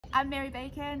I'm Mary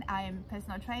Bacon. I am a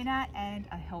personal trainer and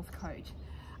a health coach.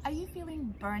 Are you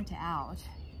feeling burnt out,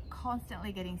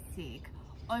 constantly getting sick,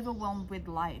 overwhelmed with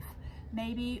life?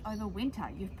 Maybe over winter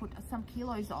you've put some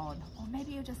kilos on, or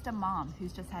maybe you're just a mom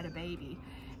who's just had a baby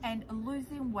and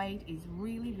losing weight is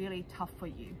really tough for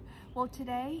you. Well,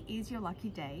 today is your lucky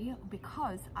day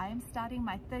because I am starting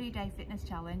my 30-day fitness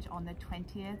challenge on the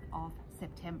 20th of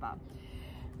September.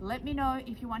 Let me know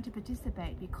if you want to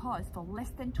participate, because for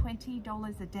less than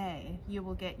 $20 a day, you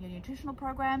will get your nutritional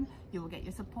program, you will get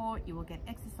your support, you will get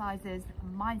exercises,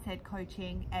 mindset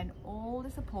coaching, and all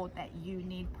the support that you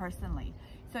need personally.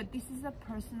 So this is a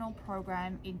personal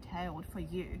program entailed for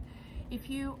you. If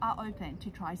you are open to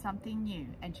try something new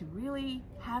and to really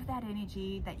have that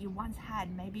energy that you once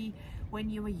had, maybe when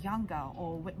you were younger,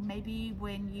 or maybe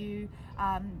when you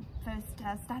first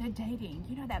started dating,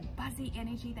 you know, that buzzy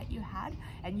energy that you had,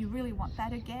 and you really want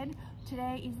that again,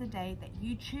 today is the day that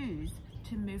you choose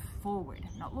to move forward,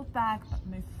 not look back, but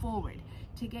move forward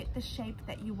to get the shape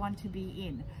that you want to be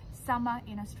in. Summer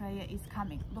in Australia is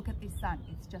coming. Look at this sun,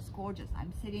 it's just gorgeous.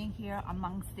 I'm sitting here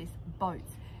amongst these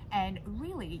boats, and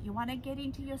really you want to get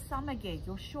into your summer gear,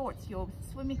 your shorts, your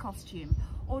swimming costume,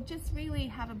 or just really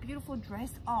have a beautiful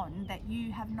dress on that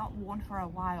you have not worn for a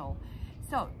while.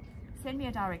 So send me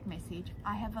a direct message.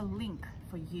 I have a link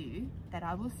for you that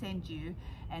I will send you,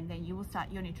 and then you will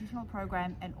start your nutritional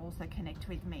program and also connect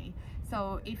with me.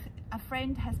 So if a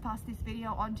friend has passed this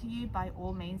video on to you, by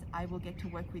all means, I will get to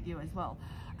work with you as well.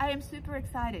 I am super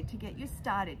excited to get you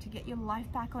started, to get your life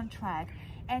back on track,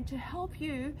 and to help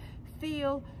you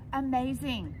feel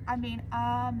amazing. I mean,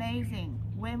 amazing.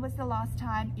 When was the last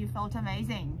time you felt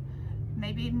amazing?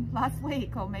 Maybe last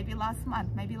week, or maybe last month,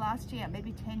 maybe last year,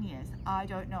 maybe 10 years. I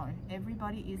don't know.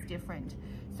 Everybody is different.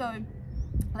 So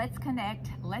let's connect,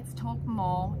 let's talk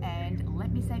more, and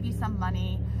let me save you some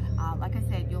money. Like I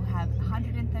said, you'll have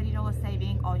 $130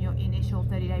 saving on your initial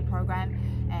 30-day program,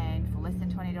 and for less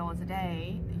than $20 a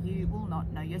day, you will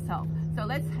not know yourself. So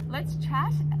let's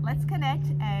chat, let's connect,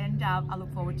 and I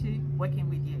look forward to working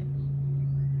with you.